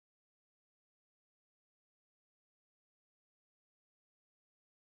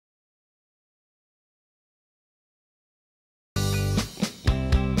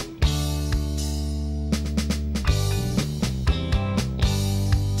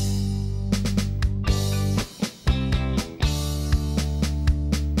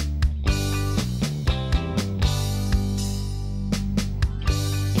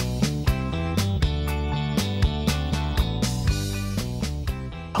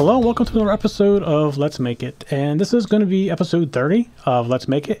Hello, welcome to another episode of Let's Make It. And this is going to be episode 30 of Let's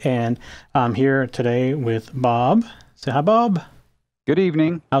Make It. And I'm here today with Bob. Say hi, Bob. Good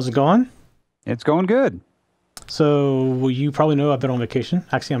evening. How's it going? It's going good. So, well, you probably know I've been on vacation.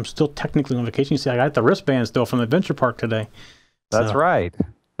 Actually, I'm still technically on vacation. You see, I got the wristband still from the Adventure Park today. That's right.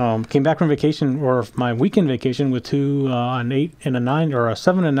 Came back from vacation, or my weekend vacation, with an 8 and a 9, or a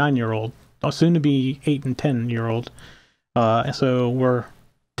 7 and 9-year-old, soon to be 8 and 10-year-old. So we're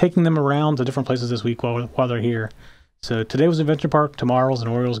taking them around to different places this week while they're here. So today was Adventure Park, tomorrow's an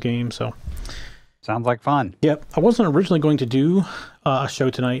Orioles game. So sounds like fun. Yep. I wasn't originally going to do a show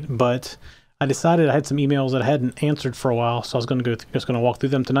tonight, but I decided I had some emails that I hadn't answered for a while, so I was going to just going to walk through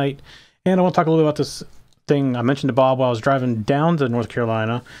them tonight. And I want to talk a little bit about this thing I mentioned to Bob while I was driving down to North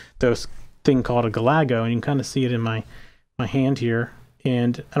Carolina. This thing called a Galago, and you can kind of see it in my hand here.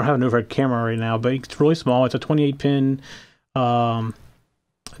 And I don't have an overhead camera right now, but it's really small. It's a 28-pin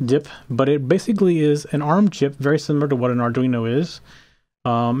dip, but it basically is an ARM chip, very similar to what an Arduino is.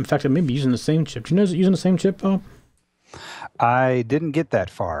 In fact, it may be using the same chip. Do you know it's using the same chip, Bob? I didn't get that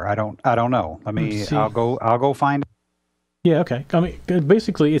far. I don't know. I'll go find it. Yeah, okay. I mean,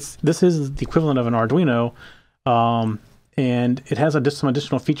 basically, this is the equivalent of an Arduino, and it has some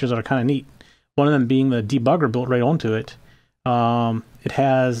additional features that are kind of neat. One of them being the debugger built right onto it. It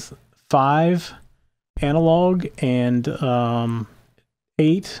has 5 analog and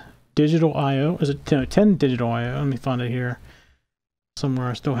 8 digital I/O. Is it 10 digital I/O? Let me find it here somewhere.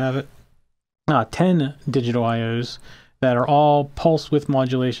 I still have it. 10 digital I/Os that are all pulse width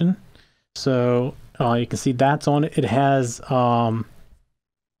modulation. So you can see that's on it. It has the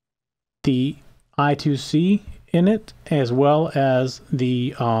I2C in it, as well as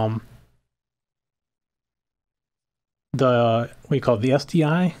the what do you call it? The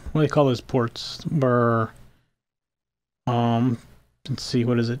SDI? What do they call those ports? Where let's see,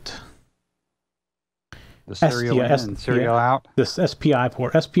 what is it? The serial in and serial out. This SPI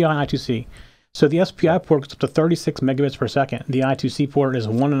port, SPI and I2C. So the SPI port goes up to 36 megabits per second. The I2C port is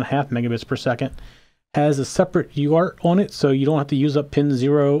 1.5 megabits per second. Has a separate UART on it, so you don't have to use up pin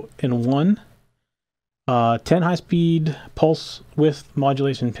 0 and 1. 10 high-speed pulse width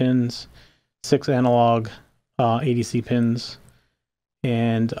modulation pins, 6 analog ADC pins,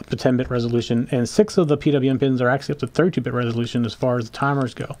 and up to 10-bit resolution. And 6 of the PWM pins are actually up to 32-bit resolution as far as the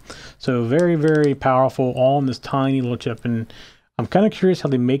timers go. So very, very powerful, all in this tiny little chip. And I'm kind of curious how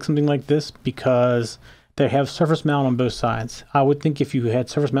they make something like this, because they have surface mount on both sides. I would think if you had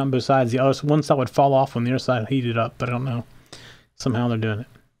surface mount on both sides, the other one side would fall off on the other side and heat it up, but I don't know. Somehow they're doing it.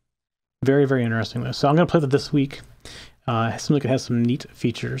 Very, very interesting though. So I'm going to play that this week. It seems like it has some neat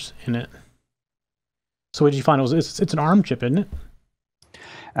features in it. So what did you find? It's an ARM chip, isn't it?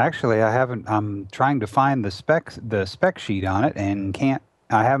 Actually, I haven't. I'm trying to find the spec sheet on it, and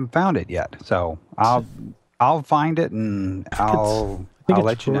I haven't found it yet. So I'll find it, and I'll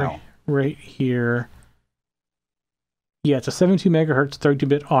let you know. Right here. Yeah, it's a 72 megahertz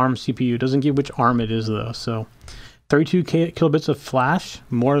 32-bit ARM CPU. Doesn't give which ARM it is though. So 32 kilobits of flash,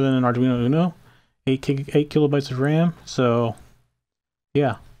 more than an Arduino Uno. 8 kilobytes of RAM. So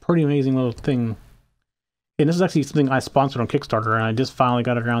yeah, pretty amazing little thing. And this is actually something I sponsored on Kickstarter, and I just finally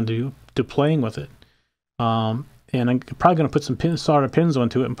got around to playing with it. And I'm probably going to put some solder pins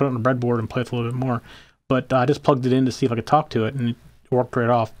onto it and put it on the breadboard and play with it a little bit more. But I just plugged it in to see if I could talk to it, and it worked right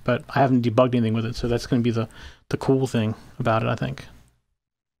off. But I haven't debugged anything with it, so that's going to be the cool thing about it, I think.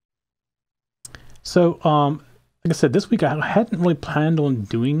 So, like I said, this week I hadn't really planned on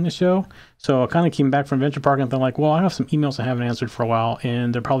doing the show. So I kind of came back from Adventure Park and thought, like, well, I have some emails I haven't answered for a while,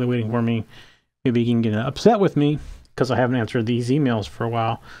 and they're probably waiting for me. Maybe you can get upset with me because I haven't answered these emails for a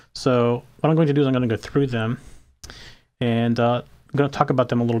while. So what I'm going to do is I'm going to go through them, and I'm going to talk about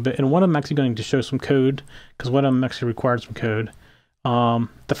them a little bit. And one of them I'm actually going to show some code, because one of them actually required some code.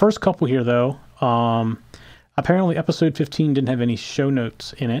 The first couple here, though, apparently episode 15 didn't have any show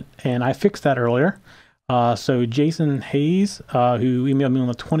notes in it, and I fixed that earlier. So Jason Hayes, who emailed me on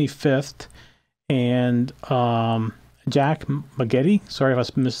the 25th, and Jack Maggetti, sorry if I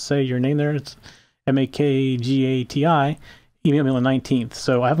missay your name there, it's Makgati, emailed me on the 19th.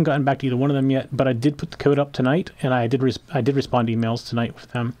 So I haven't gotten back to either one of them yet, but I did put the code up tonight, and I did respond to emails tonight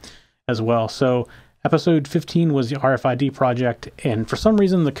with them as well. So episode 15 was the RFID project, and for some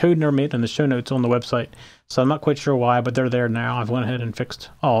reason the code never made it in the show notes on the website. So I'm not quite sure why, but they're there now. I've went ahead and fixed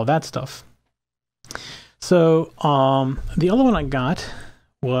all of that stuff. So the other one I got,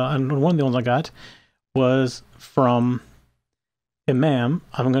 and one of the ones I got was from Imam.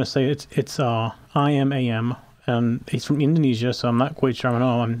 I'm going to say it's IMAM, and he's from Indonesia, so I'm not quite sure.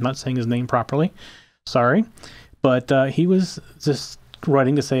 I'm not saying his name properly. Sorry. But he was just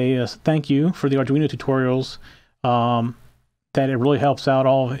writing to say thank you for the Arduino tutorials. That it really helps out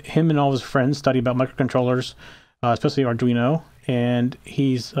him and all his friends study about microcontrollers, especially Arduino. And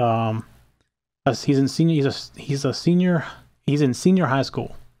he's in senior high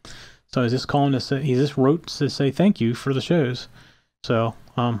school. So he's just calling to say, he just wrote to say thank you for the shows. So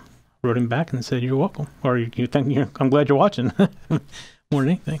wrote him back and said you're welcome, or I'm glad you're watching more than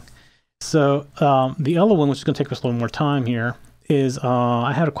anything. So the other one, which is going to take us a little more time here, is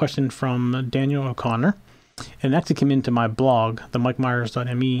I had a question from Daniel O'Connor, and it actually came into my blog, the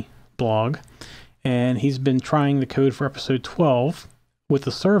MikeMyers.me blog, and he's been trying the code for episode 12 with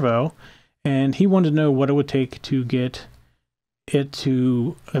the servo, and he wanted to know what it would take to get it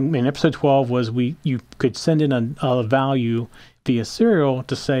to. I mean, episode 12 was you could send in a value via serial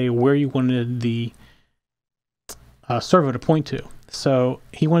to say where you wanted the servo to point to. So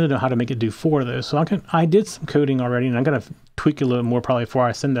he wanted to know how to make it do 4 of those. So I did some coding already, and I'm going to tweak it a little more probably before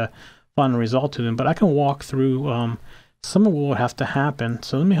I send a final result to them. But I can walk through some of what will have to happen.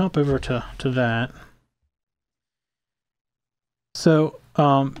 So let me hop over to that. So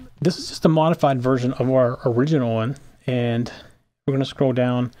this is just a modified version of our original one, and we're going to scroll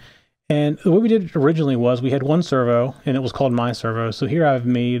down. And the way we did it originally was we had one servo, and it was called my servo. So here I've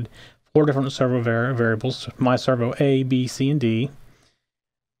made 4 different servo variables: my servo A, B, C, and D.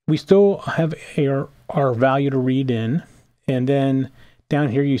 We still have our value to read in, and then down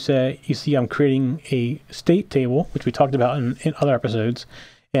here you see I'm creating a state table, which we talked about in other episodes,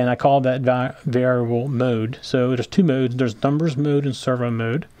 and I call that variable mode. So there's 2 modes. There's numbers mode and servo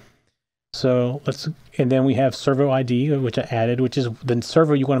mode. So and then we have servo ID, which I added, which is the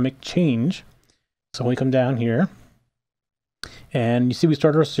servo you want to make change. So we come down here, and you see we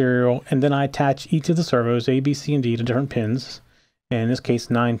start our serial, and then I attach each of the servos, A, B, C, and D, to different pins. And in this case,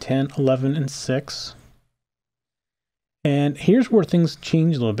 9, 10, 11, and 6. And here's where things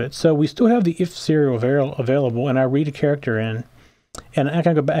change a little bit. So we still have the if serial available, and I read a character in, and I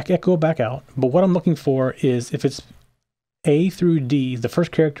can go back out. But what I'm looking for is if it's A through D, the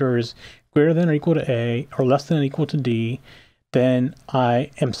first character is greater than or equal to A, or less than or equal to D, then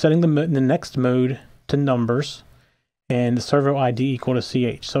I am setting the next mode to numbers, and the servo ID equal to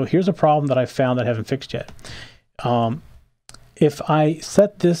CH. So here's a problem that I found that I haven't fixed yet. If I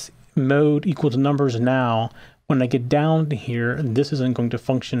set this mode equal to numbers now, when I get down to here, this isn't going to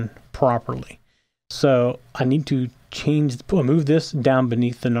function properly. So I need to move this down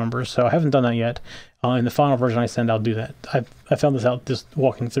beneath the numbers. So I haven't done that yet. In the final version I send, I'll do that. I found this out just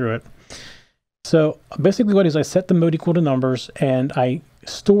walking through it. So basically what is I set the mode equal to numbers, and I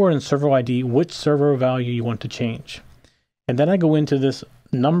store in servo ID which servo value you want to change. And then I go into this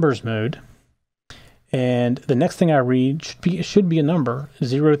numbers mode, and the next thing I read should be a number,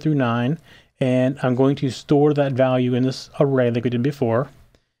 0 through 9, and I'm going to store that value in this array like we did before.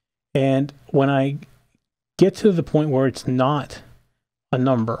 And when I get to the point where it's not a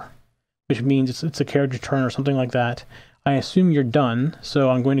number, which means it's a carriage return or something like that, I assume you're done. So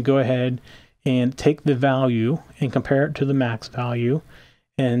I'm going to go ahead and take the value and compare it to the max value,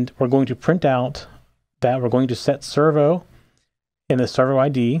 and we're going to print out that we're going to set servo in the servo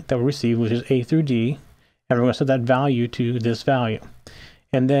ID that we received, which is A through D, and we're going to set that value to this value.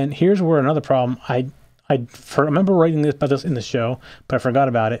 And then here's where another problem, I remember writing about this in the show, but I forgot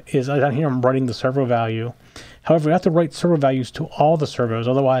about it, is down here I'm writing the servo value. However, I have to write servo values to all the servos,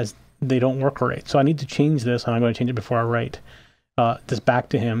 otherwise they don't work right. So I need to change this, and I'm going to change it before I write this back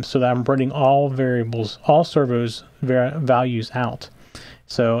to him, so that I'm writing all variables, all servos values out.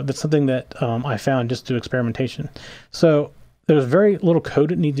 So that's something that I found just through experimentation. So there's very little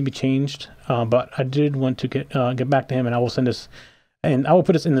code that needs to be changed, but I did want to get back to him, and I will send this, and I will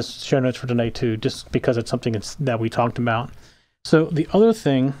put this in the show notes for tonight too, just because it's something that we talked about. So the other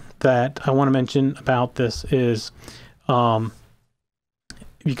thing that I want to mention about this is you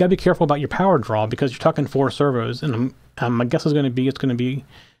got to be careful about your power draw, because you're talking 4 servos, and my guess is going to be it's going to be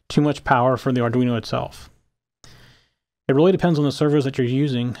too much power for the Arduino itself. It really depends on the servos that you're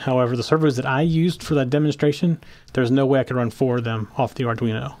using. However, the servos that I used for that demonstration, there's no way I could run 4 of them off the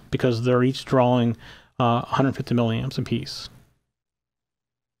Arduino, because they're each drawing 150 milliamps apiece.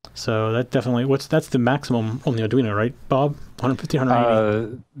 So that definitely, that's the maximum on the Arduino, right, Bob? 150,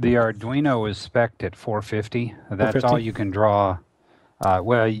 180? The Arduino is spec'd at 450. That's 450? all you can draw.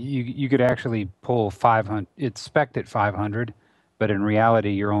 Well, you could actually pull 500. It's spec'd at 500, but in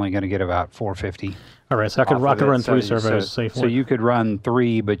reality, you're only going to get about 450. All right, so I could run 3 servos safely. So you could run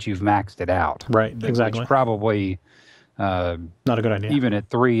 3, but you've maxed it out. Right, exactly. Which probably not a good idea. Even at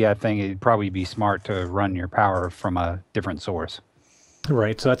 3, I think it'd probably be smart to run your power from a different source.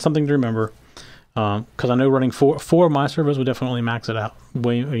 Right, so that's something to remember. because I know running four of my servos would definitely max it out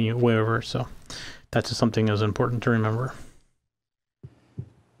way over. So that's just something that's important to remember.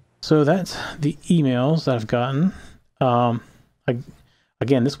 So that's the emails that I've gotten.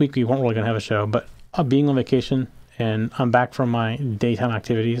 Again, this week we weren't really going to have a show, but being on vacation and I'm back from my daytime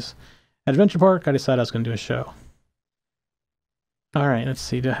activities at Adventure Park, I decided I was going to do a show. All right, let's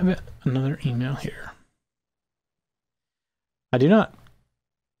see. Do I have another email here? I do not.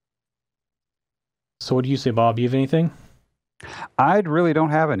 So what do you say, Bob? You have anything? I really don't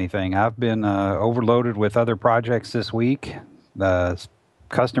have anything. I've been overloaded with other projects this week. The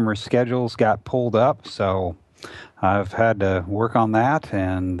customer schedules got pulled up, so I've had to work on that.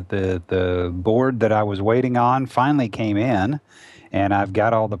 And the board that I was waiting on finally came in, and I've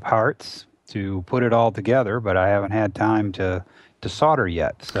got all the parts to put it all together, but I haven't had time to solder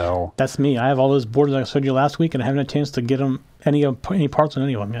yet. So that's me. I have all those boards I showed you last week, and I haven't had a chance to get them any parts on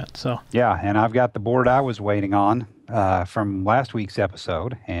any of them yet. So yeah, and I've got the board I was waiting on from last week's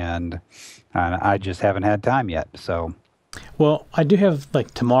episode, and I just haven't had time yet. So, well, I do have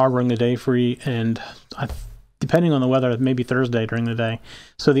like tomorrow during the day free, and depending on the weather, maybe Thursday during the day.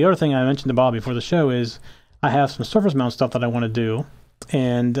 So the other thing I mentioned to Bob before the show is I have some surface mount stuff that I want to do,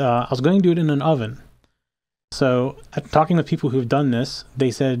 and I was going to do it in an oven. So talking with people who've done this,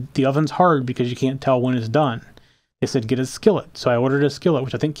 they said the oven's hard because you can't tell when it's done. They said get a skillet. So I ordered a skillet,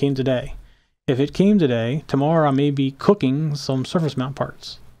 which I think came today. If it came today, tomorrow I may be cooking some surface mount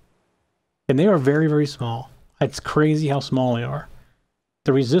parts. And they are very, very small. It's crazy how small they are.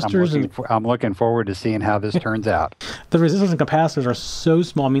 The resistors I'm looking forward to seeing how this turns out. The resistors and capacitors are so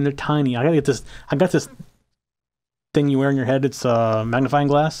small. I mean, they're tiny. I got this thing you wear in your head. It's a magnifying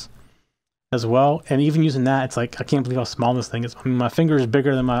glass as well, and even using that, it's like I can't believe how small this thing is. I mean, my finger is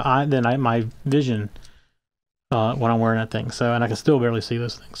bigger than my vision when I'm wearing that thing. So, and I can still barely see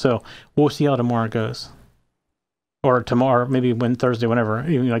this thing. So we'll see how tomorrow goes, or tomorrow, maybe Thursday, whenever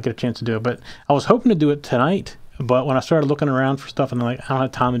I get a chance to do it. But I was hoping to do it tonight, but when I started looking around for stuff, and I'm like, I don't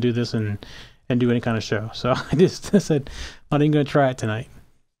have time to do this and do any kind of show. So I just said I'm not even going to try it tonight.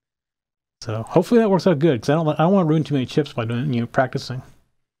 So hopefully that works out good, because I don't want to ruin too many chips by doing practicing.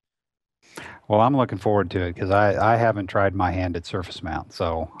 Well, I'm looking forward to it because I haven't tried my hand at surface mount,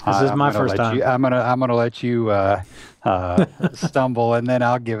 so this is my first time. I'm gonna let you stumble, and then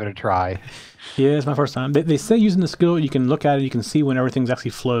I'll give it a try. Yeah, it's my first time. They say using the skillet, you can look at it, you can see when everything's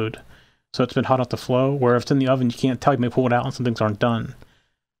actually flowed, so it's been hot enough to flow. Where if it's in the oven, you can't tell. You may pull it out, and some things aren't done.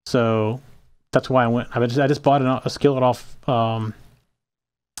 So that's why I went. I just bought a skillet off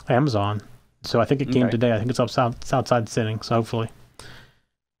Amazon, so I think it came today. I think it's outside sitting, so hopefully.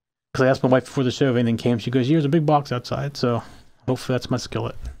 Because I asked my wife before the show if anything came. She goes, "Here's a big box outside." So hopefully that's my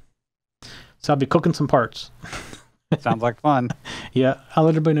skillet. So I'll be cooking some parts. Sounds like fun. Yeah, I'll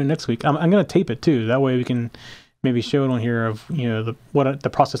let everybody know next week. I'm going to tape it too. That way we can maybe show it on here of what the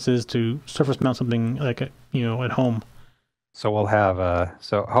process is to surface mount something like at home. So we'll have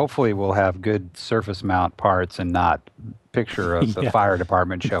so hopefully we'll have good surface mount parts and not picture of the fire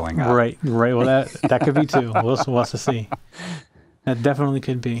department showing up. Right. Well, that could be too. We'll have to see. That definitely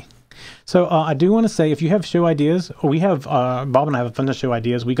could be. So I do want to say, if you have show ideas, we have Bob and I have a bunch of show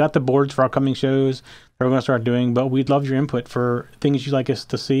ideas. We got the boards for upcoming shows that we're going to start doing, but we'd love your input for things you'd like us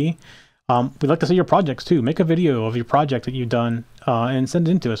to see. We'd like to see your projects too. Make a video of your project that you've done and send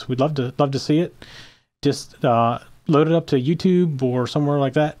it in to us. We'd love to see it. Just load it up to YouTube or somewhere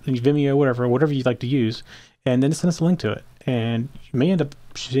like that, Vimeo, whatever you'd like to use, and then send us a link to it. And you may end up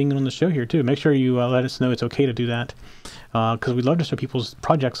seeing it on the show here too. Make sure you let us know it's okay to do that, because we'd love to show people's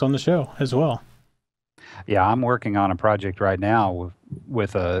projects on the show as well. Yeah, I'm working on a project right now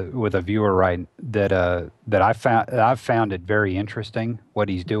with a viewer that I've found it very interesting what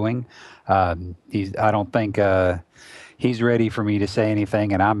he's doing. I don't think he's ready for me to say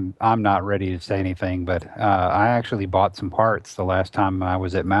anything, and I'm not ready to say anything. But I actually bought some parts the last time I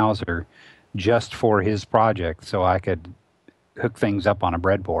was at Mauser just for his project, so I could hook things up on a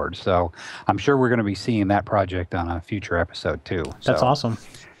breadboard. So I'm sure we're going to be seeing that project on a future episode too. That's awesome.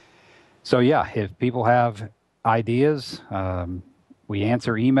 So yeah, if people have ideas, we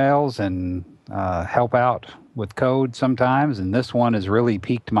answer emails and help out with code sometimes, and this one has really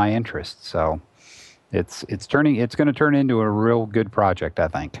piqued my interest. So it's going to turn into a real good project, I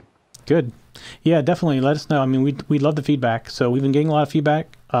think. Good. Yeah, definitely. Let us know. I mean, we love the feedback. So we've been getting a lot of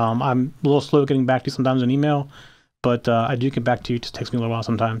feedback. I'm a little slow getting back to you sometimes in email, but I do get back to you. It just takes me a little while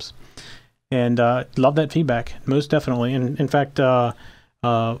sometimes. And love that feedback, most definitely. And in fact, the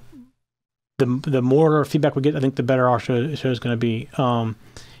more feedback we get, I think the better our show is going to be.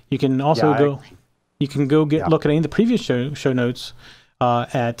 You can also look at any of the previous show notes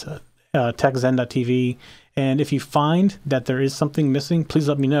at techzen.tv. And if you find that there is something missing, please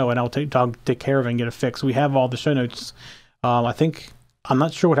let me know, and I'll take care of it and get it fixed. We have all the show notes. I'm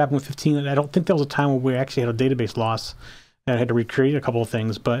not sure what happened with 15. I don't think there was a time where we actually had a database loss and I had to recreate a couple of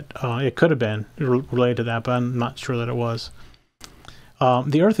things, but it could have been related to that, but I'm not sure that it was.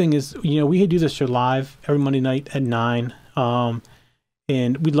 The other thing is, we do this show live every Monday night at 9,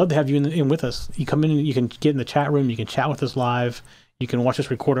 and we'd love to have you in with us. You come in and you can get in the chat room, you can chat with us live, you can watch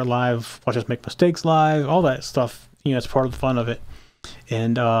us record it live, watch us make mistakes live, all that stuff. It's part of the fun of it.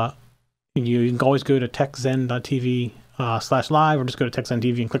 And you can always go to techzen.tv /live, or just go to TechZen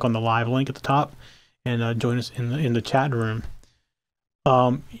TV and click on the live link at the top and join us in the chat room.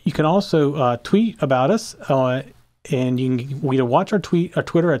 You can also tweet about us, and you can either watch our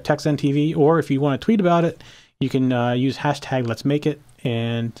Twitter at TechZen TV, or if you want to tweet about it, you can use hashtag Let's Make It,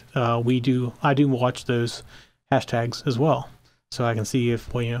 and I do watch those hashtags as well, so I can see if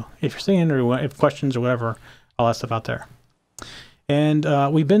you're seeing it, or if questions or whatever, all that stuff out there. And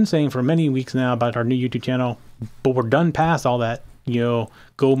we've been saying for many weeks now about our new YouTube channel, but we're done past all that,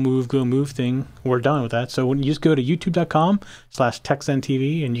 go move thing. We're done with that. So when you just go to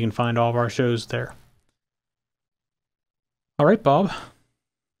youtube.com/TechZenTV, and you can find all of our shows there. All right, Bob.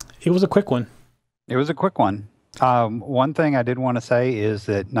 It was a quick one. It was a quick one. One thing I did want to say is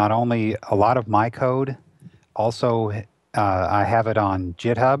that not only a lot of my code, also I have it on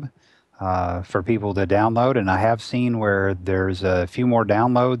GitHub for people to download, and I have seen where there's a few more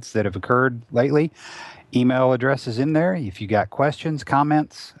downloads that have occurred lately. Email address is in there. If you got questions,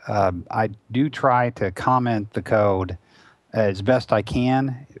 comments, I do try to comment the code as best I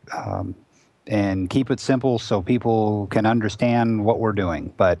can, and keep it simple so people can understand what we're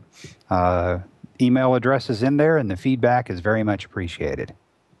doing. But email address is in there, and the feedback is very much appreciated.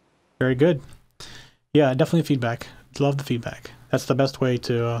 Very good. Yeah, definitely feedback. Love the feedback. That's the best way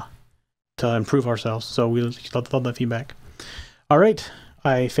to improve ourselves. So we love that feedback. All right.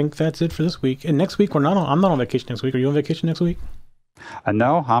 I think that's it for this week. And next week I'm not on vacation next week. Are you on vacation next week?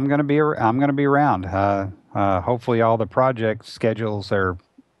 No, I'm going to be around. Hopefully all the project schedules are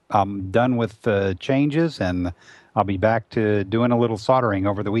done with the changes, and I'll be back to doing a little soldering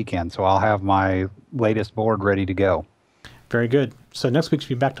over the weekend. So I'll have my latest board ready to go. Very good. So next week should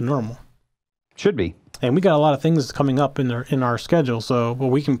be back to normal. Should be. And we got a lot of things coming up in our schedule. So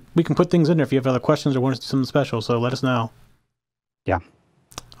we can put things in there if you have other questions or want to do something special. So let us know. Yeah.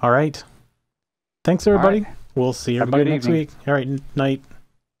 All right. Thanks, everybody. Right. We'll see everybody next week. All right. Night.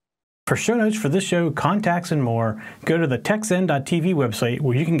 For show notes for this show, contacts, and more, go to the techzen.tv website,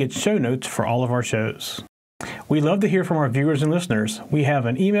 where you can get show notes for all of our shows. We love to hear from our viewers and listeners. We have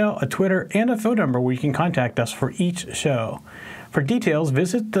an email, a Twitter, and a phone number where you can contact us for each show. For details,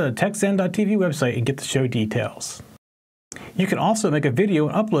 visit the techzen.tv website and get the show details. You can also make a video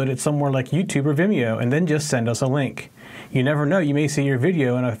and upload it somewhere like YouTube or Vimeo, and then just send us a link. You never know, you may see your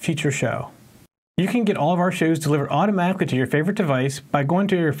video in a future show. You can get all of our shows delivered automatically to your favorite device by going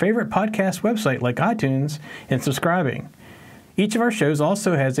to your favorite podcast website like iTunes and subscribing. Each of our shows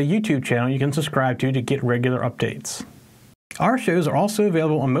also has a YouTube channel you can subscribe to get regular updates. Our shows are also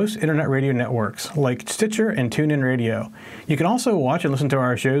available on most internet radio networks like Stitcher and TuneIn Radio. You can also watch and listen to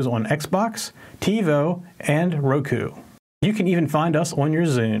our shows on Xbox, TiVo, and Roku. You can even find us on your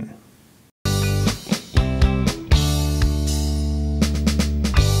Zune.